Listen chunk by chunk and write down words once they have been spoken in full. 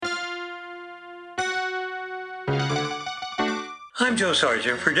I'm Joe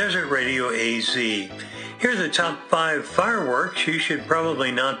Sargent for Desert Radio AZ. Here are the top 5 fireworks you should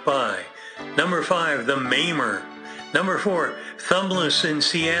probably not buy. Number 5, the Maimer. Number 4, Thumbless in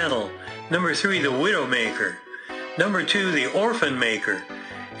Seattle. Number 3, the Widowmaker. Number 2, the Orphan Maker.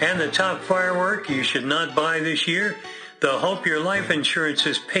 And the top firework you should not buy this year, the Hope Your Life Insurance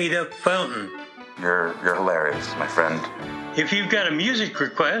is Paid Up Fountain. You're hilarious, my friend. If you've got a music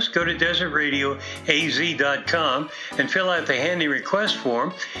request, go to desertradioaz.com and fill out the handy request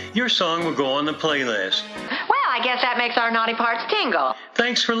form. Your song will go on the playlist. Well, I guess that makes our naughty parts tingle.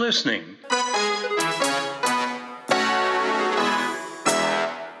 Thanks for listening.